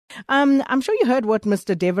I'm sure you heard what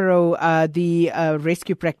Mr. Devereux, the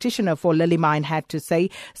rescue practitioner for Lilymine, had to say.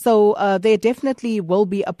 So there definitely will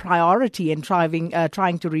be a priority in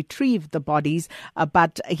trying to retrieve the bodies,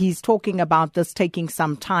 but he's talking about this taking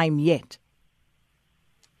some time yet.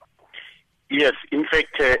 Yes, in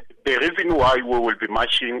fact, the reason why we will be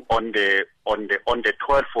marching on the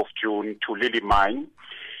 12th of June to Lilymine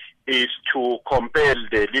is to compel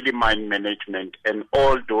the Lilymine management and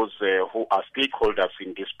all those who are stakeholders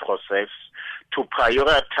in this process to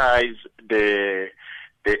prioritize the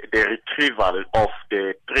retrieval of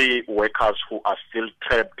the 3 workers who are still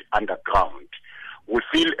trapped underground. We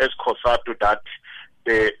feel as COSATU that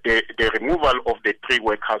the removal of the 3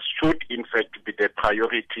 workers should in fact be the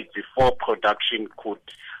priority before production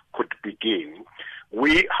could begin.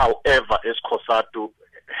 We, however, as COSATU,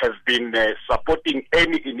 have been supporting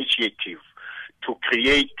any initiative to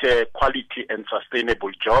create quality and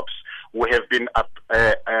sustainable jobs. We have been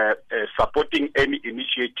supporting any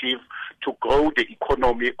initiative to grow the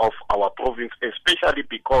economy of our province, especially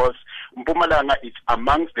because Mpumalanga is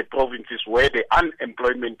amongst the provinces where the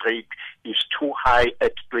unemployment rate is too high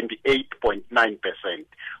at 28.9%.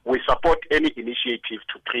 We support any initiative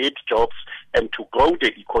to create jobs and to grow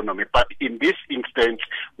the economy. But in this instance,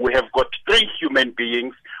 we have got 3 human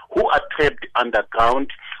beings who are trapped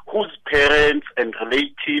underground, whose parents and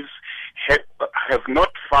relatives have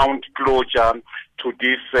not found closure to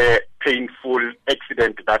this painful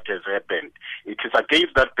accident that has happened. It is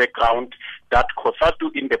against that background that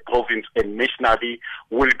COSATU in the province and nationally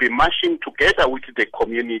will be marching together with the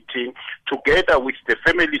community, together with the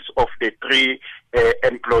families of the 3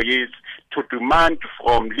 employees, to demand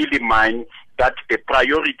from Lilymine that the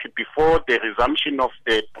priority before the resumption of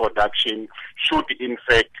the production should in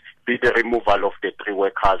fact be the removal of the 3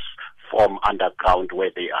 workers from underground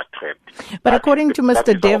where they are trapped. But according to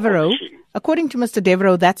Mr.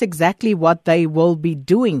 Devereux, that's exactly what they will be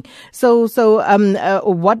doing. So,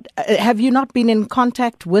 what have you not been in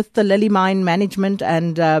contact with the Lilymine management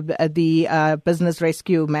and the business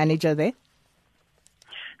rescue manager there?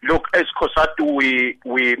 Look, as COSATU,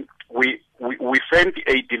 we sent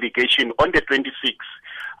a delegation on the 26th.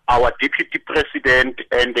 Our deputy president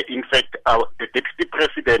and in fact the deputy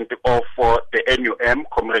president of the NUM,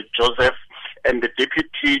 Comrade Joseph, and the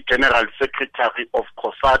deputy general secretary of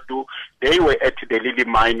COSATU, they were at the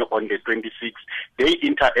Lilymine on the 26th. They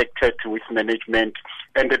interacted with management,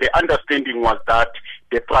 and the understanding was that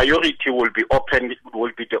the priority will be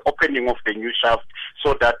the opening of the new shaft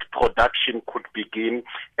so that production could begin,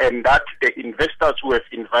 and that the investors who have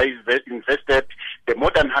invested the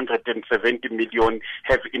more than 170 million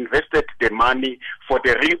have invested the money for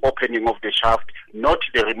the reopening of the shaft, not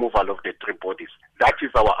the removal of the 3 bodies. That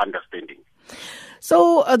is our understanding.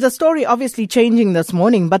 So the story obviously changing this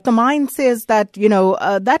morning, but the mine says that,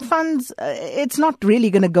 that funds, it's not really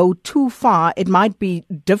going to go too far. It might be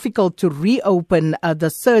difficult to reopen the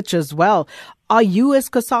search as well. Are you as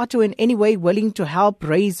COSATU in any way willing to help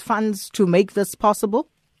raise funds to make this possible?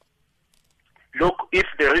 Look, if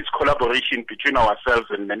there is collaboration between ourselves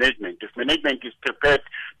and management, if management is prepared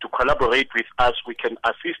to collaborate with us, we can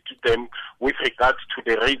assist them with regards to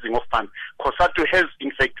the raising of funds. COSATU has,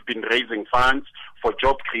 in fact, been raising funds for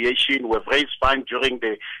job creation. We've raised funds during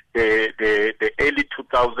the early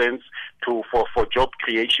 2000s for job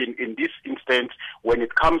creation. In this instance, when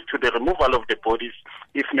it comes to the removal of the bodies,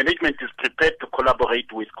 if management is prepared to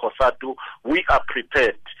collaborate with COSATU, we are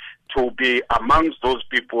prepared to be amongst those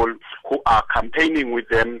people who are campaigning with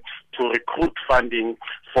them to recruit funding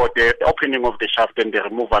for the opening of the shaft and the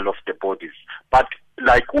removal of the bodies. But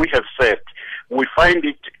like we have said, we find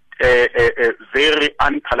it very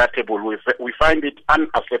unpalatable. We find it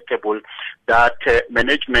unacceptable that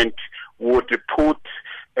management would put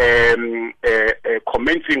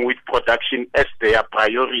commencing with production as their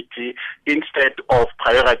priority instead of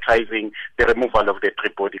prioritizing the removal of the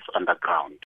 3 bodies underground.